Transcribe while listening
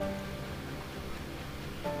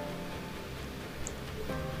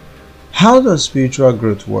How does spiritual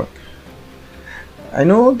growth work? I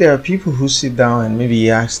know there are people who sit down and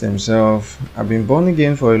maybe ask themselves, I've been born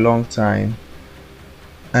again for a long time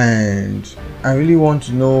and I really want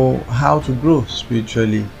to know how to grow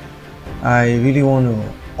spiritually. I really want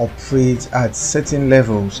to operate at certain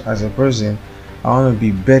levels as a person. I want to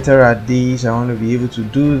be better at this. I want to be able to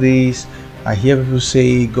do this. I hear people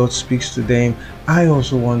say God speaks to them. I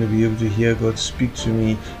also want to be able to hear God speak to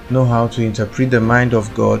me, know how to interpret the mind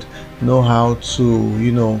of God, know how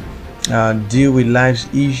to, deal with life's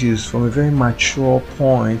issues from a very mature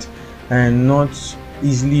point and not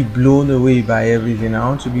easily blown away by everything. I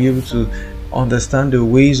want to be able to understand the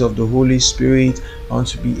ways of the Holy Spirit. I want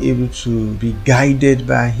to be able to be guided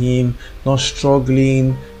by Him, not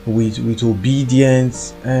struggling with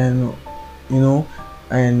obedience and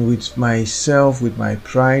and with myself, with my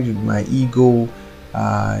pride, with my ego.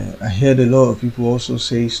 I heard a lot of people also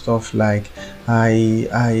say stuff like, I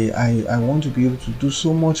want to be able to do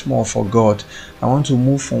so much more for God. I want to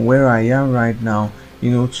move from where I am right now,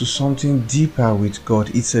 to something deeper with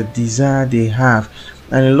God. It's a desire they have.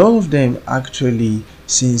 And a lot of them actually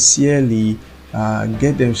sincerely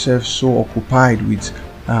get themselves so occupied with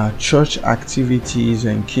church activities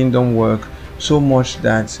and kingdom work so much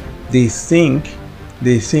that they think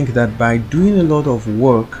that by doing a lot of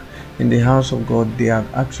work in the house of God, they are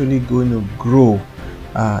actually going to grow,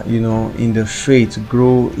 in the faith,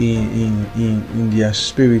 grow in their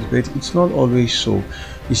spirit. But it's not always so.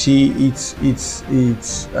 You see,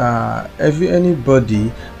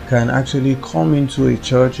 anybody can actually come into a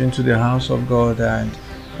church, into the house of God,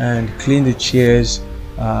 and clean the chairs,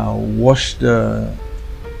 wash the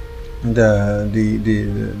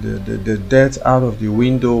dirt out of the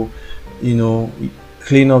window,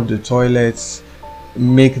 clean up the toilets,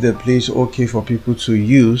 make the place okay for people to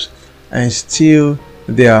use, and still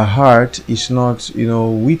their heart is not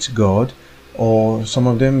with God, or some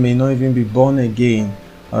of them may not even be born again.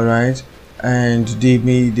 All right, and they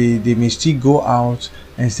may still go out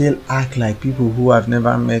and still act like people who have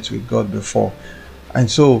never met with God before. And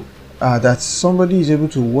so that somebody is able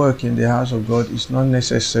to work in the house of God is not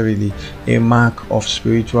necessarily a mark of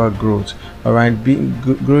spiritual growth. All right,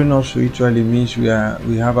 growing up spiritually means we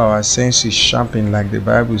have our senses sharpened, like the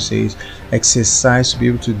Bible says, exercise to be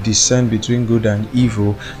able to discern between good and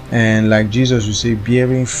evil, and like Jesus would say,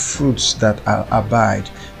 bearing fruits that abide.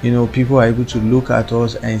 People are able to look at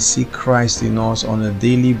us and see Christ in us on a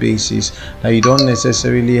daily basis. Now, you don't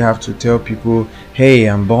necessarily have to tell people, hey,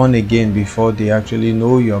 I'm born again, before they actually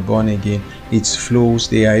know you're born again. It flows,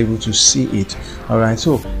 they are able to see it. All right,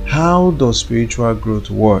 so how does spiritual growth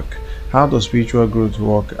work? How does spiritual growth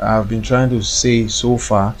work? I've been trying to say so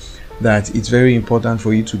far that it's very important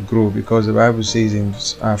for you to grow, because the Bible says in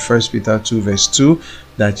 1 Peter 2 verse 2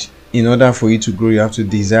 that in order for you to grow, you have to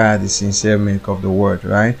desire the sincere milk of the word,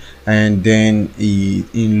 right? And then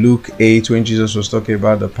in Luke 8, when Jesus was talking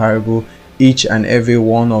about the parable, each and every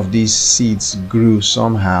one of these seeds grew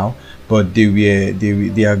somehow, but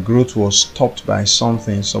their growth was stopped by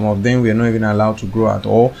something. Some of them were not even allowed to grow at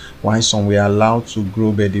all, while some were allowed to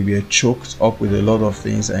grow, but they were choked up with a lot of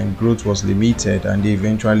things and growth was limited, and they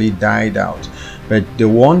eventually died out. But the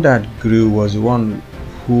one that grew was the one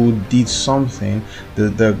who did something.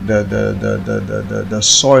 The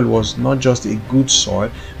soil was not just a good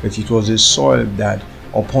soil, but it was a soil that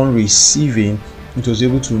upon receiving, it was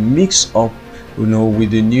able to mix up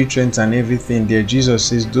with the nutrients and everything. There Jesus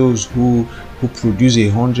says those who produce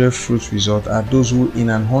 100 fruit result are those who, in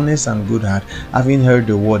an honest and good heart, having heard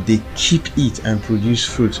the word, they keep it and produce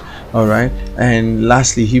fruit. All right. And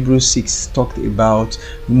lastly, Hebrews 6 talked about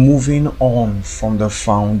moving on from the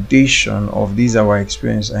foundation of these our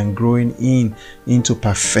experience and growing into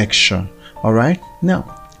perfection. All right.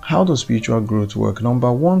 Now, how does spiritual growth work?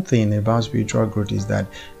 Number one thing about spiritual growth is that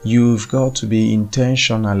you've got to be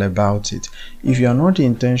intentional about it. If you're not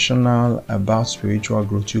intentional about spiritual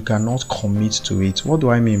growth, you cannot commit to it. What do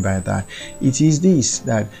I mean by that? It is this,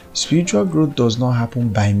 that spiritual growth does not happen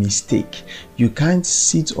by mistake. You can't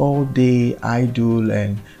sit all day idle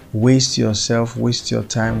and waste yourself, waste your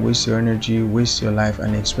time, waste your energy, waste your life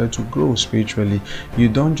and expect to grow spiritually. You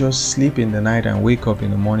don't just sleep in the night and wake up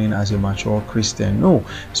in the morning as a mature Christian. No,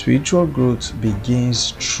 spiritual growth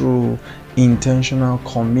begins through intentional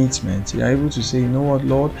commitment. You're able to say, you know what,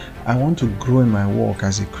 Lord, I want to grow in my walk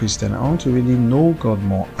as a Christian. I want to really know God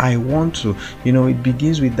more. I want to, it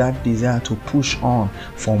begins with that desire to push on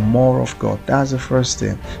for more of God. That's the first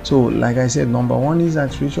thing. So like I said, number one is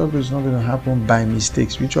that spiritual growth is not going to happen by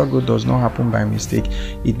mistake. Spiritual growth does not happen by mistake.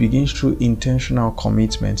 It begins through intentional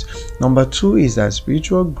commitment. Number two is that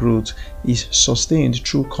spiritual growth is sustained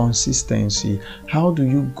through consistency. How do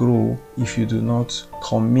you grow if you do not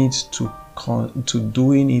commit to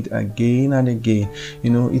doing it again and again?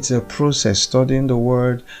 It's a process. Studying the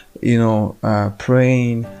word,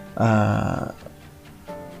 praying,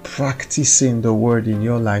 practicing the word in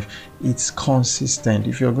your life. It's consistent.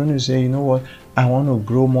 If you're going to say, I want to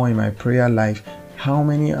grow more in my prayer life, how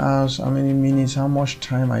many hours, how many minutes, how much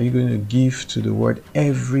time are you going to give to the word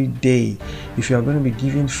every day? If you're going to be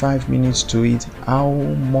giving 5 minutes to it, how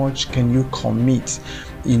much can you commit?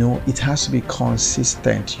 It has to be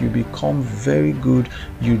consistent. You become very good.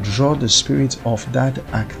 You draw the spirit of that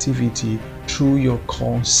activity through your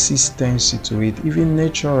consistency to it. Even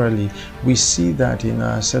naturally, we see that in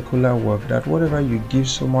our secular work, that whatever you give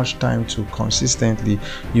so much time to consistently,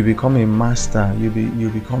 you become a master. You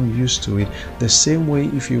become used to it. The same way,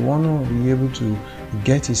 if you want to be able to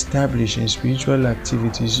get established in spiritual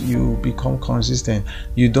activities, you become consistent.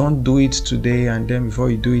 You don't do it today and then before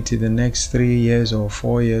you do it in the next 3 years or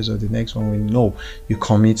 4 years or the next one. No, you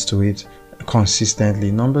commit to it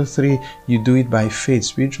consistently. Number three, you do it by faith.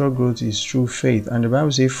 Spiritual growth is through faith, and the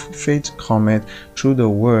Bible says faith cometh through the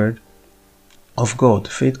word of God.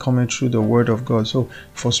 Faith cometh through the word of God. So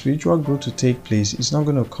for spiritual growth to take place, it's not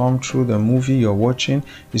going to come through the movie you're watching.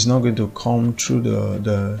 It's not going to come through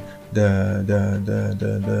the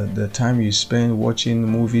time you spend watching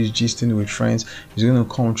movies, gisting with friends. Is going to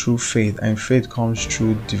come through faith, and faith comes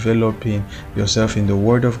through developing yourself in the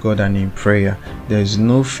word of God and in prayer. There is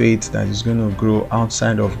no faith that is going to grow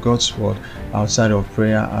outside of God's word, outside of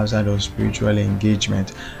prayer, outside of spiritual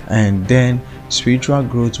engagement. And then spiritual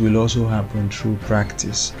growth will also happen through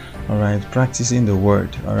practice. All right, practicing the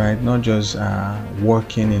word. All right, not just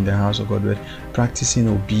working in the house of God, but practicing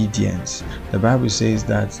obedience. The Bible says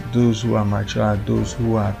that those who are mature are those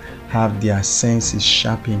who have their senses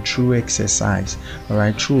sharpened through exercise. All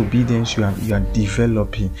right, through obedience you are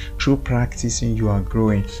developing. Through practicing you are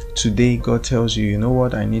growing. Today God tells you,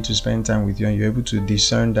 what, I need to spend time with you, and you're able to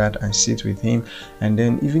discern that and sit with him. And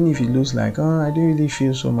then even if it looks like, I didn't really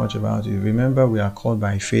feel so much about it, remember we are called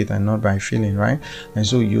by faith and not by feeling, right? And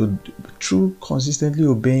so you, through consistently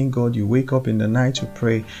obeying God, you wake up in the night to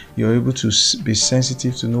pray, you're able to be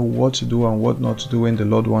sensitive to know what to do and what not to do when the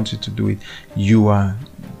Lord wants you to do it. You are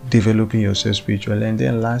developing yourself spiritually. And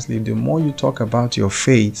then lastly, the more you talk about your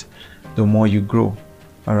faith, the more you grow.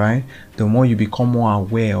 All right, the more you become more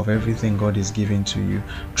aware of everything God is giving to you.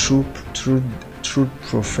 Through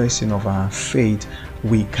professing of our faith,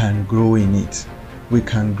 we can grow in it. We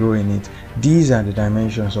can grow in it. These are the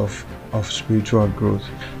dimensions of spiritual growth.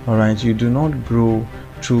 All right, you do not grow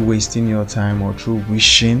through wasting your time or through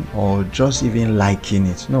wishing or just even liking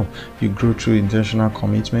it. No, you grow through intentional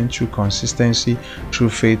commitment, through consistency,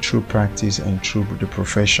 through faith, through practice, and through the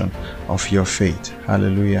profession of your faith.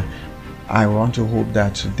 Hallelujah. I want to hope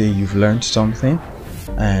that today you've learned something,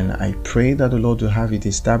 and I pray that the Lord will have it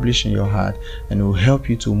established in your heart and will help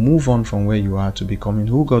you to move on from where you are to becoming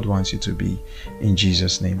who God wants you to be, in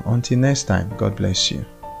Jesus' name. Until next time, God bless you.